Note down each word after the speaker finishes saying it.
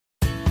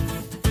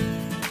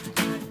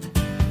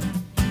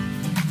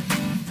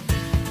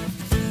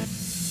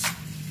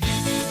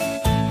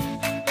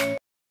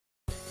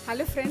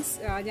Hello friends,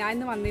 I am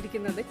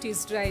the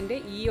Tyst Drive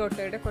E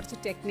Auto's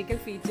technical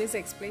features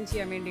explain the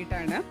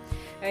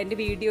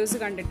videos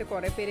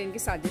and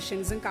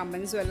suggestions and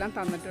comments and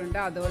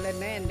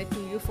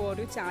 2U for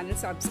you channel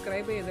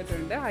subscribe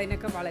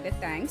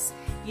thanks.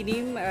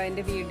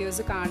 Videos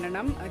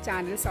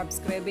channel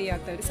subscribe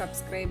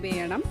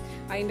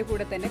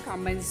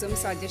comments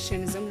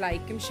suggestions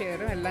like and share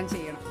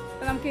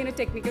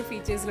technical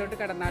features road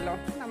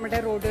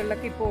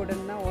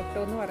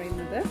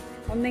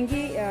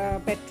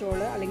petrol,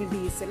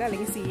 diesel,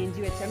 CNG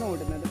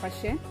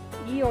പക്ഷേ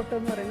ഈ auto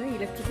എന്ന് പറയുന്നത്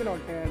electrical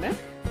ഓട്ടോയാണ്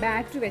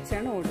battery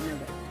വെച്ചാണ്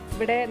ഓടുന്നത്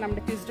ഇവിടെ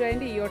നമ്മുടെ Tyst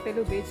Drive ഈ ഓട്ടോയിൽ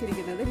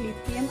ഉപയോഗിച്ചിരിക്കുന്നത്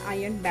ലിഥിയം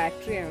അയൺ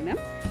ബാറ്ററിയാണ്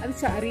അത്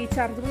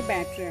റീചാർജബിൾ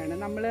ബാറ്ററിയാണ്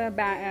നമ്മൾ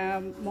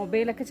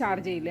മൊബൈലൊക്കെ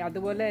ചാർജ് ചെയ്യില്ലേ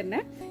അതുപോലെ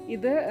തന്നെ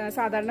ഇത്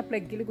സാധാരണ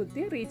പ്ലഗിൽ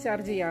കുത്തി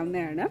റീചാർജ്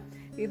ചെയ്യാവുന്നതാണ്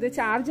ഇത്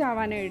ചാർജ്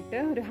ആവാനായിട്ട്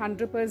ഒരു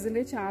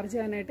 100% ചാർജ്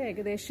ആവാനായിട്ട്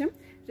ഏകദേശം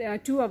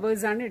 2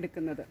 hours ആണ്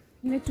എടുക്കുന്നത്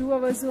ഇങ്ങനെ 2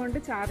 hours കൊണ്ട്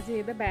ചാർജ്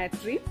ചെയ്ത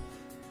ബാറ്ററി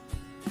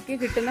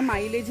കിട്ടുന്ന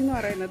മൈലേജ് എന്ന്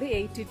പറയുന്നത്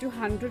 80 to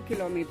 100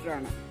 കിലോമീറ്റർ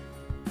ആണ്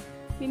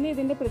പിന്നെ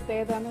ഇതിന്റെ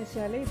പ്രത്യേകത എന്ന്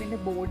വെച്ചാൽ ഇതിന്റെ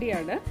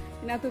ബോഡിയാണ്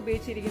ഇതിനകത്ത്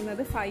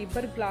ഉപയോഗിച്ചിരിക്കുന്നത്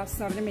ഫൈബർ ഗ്ലാസ്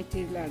എന്ന് പറഞ്ഞ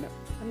മെറ്റീരിയലാണ്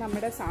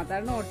നമ്മുടെ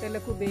സാധാരണ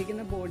ഓട്ടോയിലൊക്കെ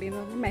ഉപയോഗിക്കുന്ന ബോഡി എന്ന്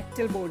പറഞ്ഞാൽ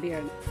മെറ്റൽ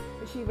ബോഡിയാണ്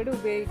പക്ഷെ ഇവിടെ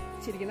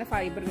ഉപയോഗിച്ചിരിക്കുന്ന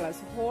fibre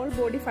glass whole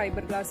body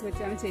fibre glass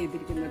വെച്ചാണ്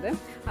ചെയ്തിരിക്കുന്നത്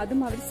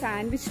അതും അവർ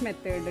സാൻഡ്വിച്ച്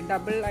മെത്തേഡ്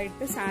ഡബിൾ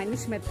ആയിട്ട്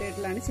സാൻഡ്വിച്ച്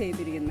മെത്തേഡിലാണ്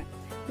ചെയ്തിരിക്കുന്നത്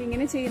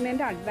ഇങ്ങനെ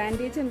ചെയ്യുന്നതിന്റെ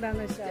അഡ്വാൻറ്റേജ്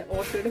എന്താണെന്ന് വെച്ചാൽ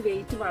ഓട്ടോയുടെ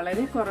വെയിറ്റ്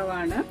വളരെ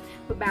കുറവാണ്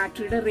അപ്പോൾ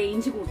ബാറ്ററിയുടെ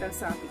റേഞ്ച് കൂട്ടാൻ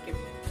സാധിക്കും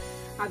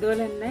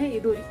അതുപോലെ തന്നെ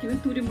ഇത് ഒരിക്കലും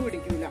തുരുമ്പ്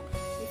പിടിക്കില്ല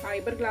ഈ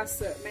ഫൈബർ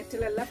ഗ്ലാസ്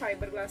മെറ്റൽ അല്ല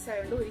ഫൈബർ ഗ്ലാസ്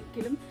ആയതുകൊണ്ട്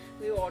ഒരിക്കലും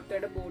ഈ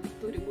ഓട്ടോയുടെ ബോഡി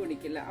തുരുമ്പ്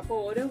പിടിക്കില്ല അപ്പോൾ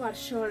ഓരോ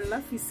വർഷമുള്ള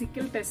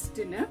ഫിസിക്കൽ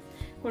ടെസ്റ്റിന്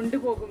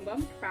കൊണ്ടുപോകുമ്പം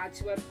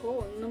പാച്ച് വർക്കോ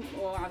ഒന്നും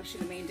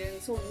ആവശ്യമില്ല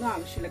മെയിൻ്റെനൻസോ ഒന്നും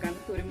ആവശ്യമില്ല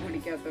കാരണം തുരുമ്പ്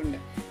പിടിക്കാത്തതുകൊണ്ട്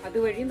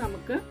അതുവഴി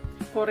നമുക്ക്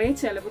കുറേ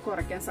ചെലവ്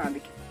കുറയ്ക്കാൻ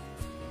സാധിക്കും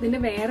ഇതിന്റെ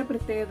വേറെ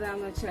പ്രത്യേകത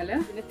എന്ന് വെച്ചാൽ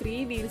ഇതിന്റെ 3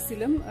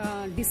 വീൽസിലും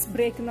ഡിസ്ക്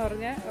ബ്രേക്ക് എന്ന്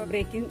പറഞ്ഞ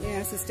ബ്രേക്കിംഗ്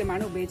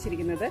സിസ്റ്റമാണ്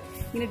ഉപയോഗിച്ചിരിക്കുന്നത്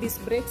ഇങ്ങനെ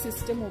ഡിസ്ക് ബ്രേക്ക്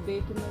സിസ്റ്റം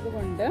ഉപയോഗിക്കുന്നത്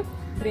കൊണ്ട്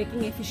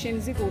ബ്രേക്കിംഗ്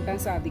എഫിഷ്യൻസി കൂട്ടാൻ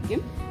സാധിക്കും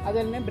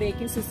അതുപോലെ തന്നെ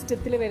ബ്രേക്കിംഗ്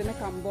സിസ്റ്റത്തിൽ വരുന്ന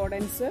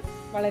കമ്പോണൻസ്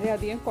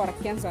വളരെയധികം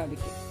കുറയ്ക്കാൻ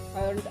സാധിക്കും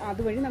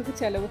അതുവഴി നമുക്ക്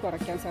ചെലവ്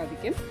കുറയ്ക്കാൻ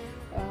സാധിക്കും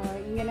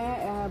ഇങ്ങനെ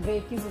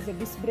ബ്രേക്കിംഗ് സിസ്റ്റം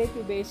ഡിസ്ക് ബ്രേക്ക്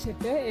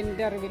ഉപയോഗിച്ചിട്ട്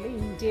എൻ്റെ അറിവിൽ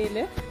ഇന്ത്യയിൽ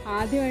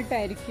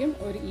ആദ്യമായിട്ടായിരിക്കും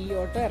ഒരു ഈ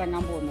ഓട്ടോ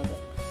ഇറങ്ങാൻ പോകുന്നത്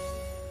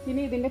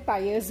പിന്നെ ഇതിന്റെ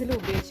ടയേഴ്സിൽ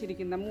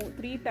ഉപയോഗിച്ചിരിക്കുന്ന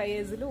 3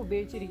 ടയേഴ്സിൽ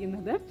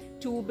ഉപയോഗിച്ചിരിക്കുന്നത്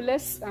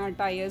ട്യൂബ്ലെസ്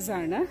ടയേഴ്സ്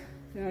ആണ്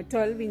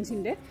 12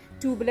 ഇഞ്ചിന്റെ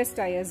ട്യൂബ്ലെസ്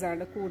ടയേഴ്സ്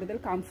ആണ് കൂടുതൽ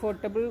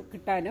കംഫർട്ടബിൾ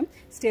കിട്ടാനും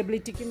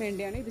സ്റ്റെബിലിറ്റിക്കും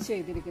വേണ്ടിയാണ് ഇത്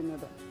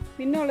ചെയ്തിരിക്കുന്നത്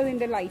പിന്നെ ഉള്ളത്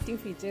ഇതിന്റെ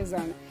ലൈറ്റിംഗ് ഫീച്ചേഴ്സ്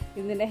ആണ്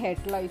ഇതിന്റെ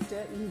head light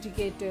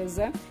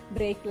indicators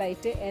brake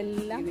light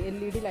എല്ലാം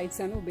LED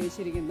ലൈറ്റ്സ് ആണ്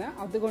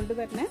ഉപയോഗിച്ചിരിക്കുന്നത് അതുകൊണ്ട്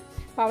തന്നെ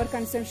പവർ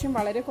കൺസംഷൻ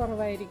വളരെ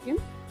കുറവായിരിക്കും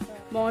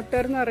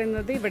മോട്ടർ എന്ന്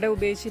പറയുന്നത് ഇവിടെ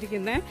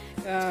ഉപയോഗിച്ചിരിക്കുന്ന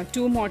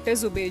 2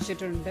 മോട്ടേഴ്സ്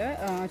ഉപയോഗിച്ചിട്ടുണ്ട്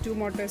 2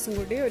 മോട്ടേഴ്സും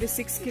കൂടി ഒരു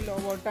 6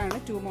 കിലോവാട്ട് ആണ്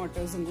 2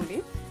 മോട്ടേഴ്സും കൂടി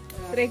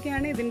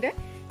ഇത്രയൊക്കെയാണ് ഇതിന്റെ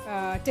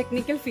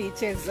ടെക്നിക്കൽ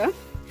ഫീച്ചേഴ്സ്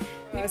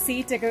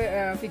സീറ്റൊക്കെ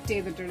ഫിറ്റ്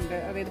ചെയ്തിട്ടുണ്ട്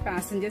അതായത്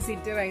പാസഞ്ചർ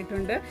സീറ്റ്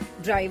ആയിട്ടുണ്ട്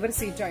ഡ്രൈവർ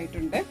സീറ്റ്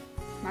ആയിട്ടുണ്ട്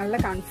നല്ല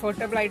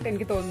കംഫർട്ടബിൾ ആയിട്ട്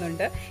എനിക്ക്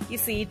തോന്നുന്നുണ്ട് ഈ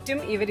സീറ്റും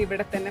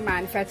ഇവരിവിടെ തന്നെ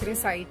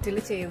മാനുഫാക്ചറിങ് സൈറ്റിൽ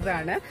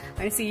ചെയ്തതാണ്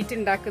അതിന് സീറ്റ്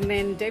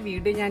ഉണ്ടാക്കുന്നതിൻ്റെ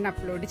വീഡിയോ ഞാൻ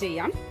അപ്ലോഡ്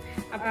ചെയ്യാം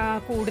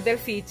കൂടുതൽ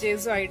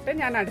ഫീച്ചേഴ്സുമായിട്ട്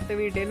ഞാൻ അടുത്ത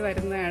വീഡിയോയിൽ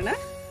വരുന്നതാണ്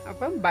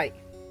അപ്പം ബൈ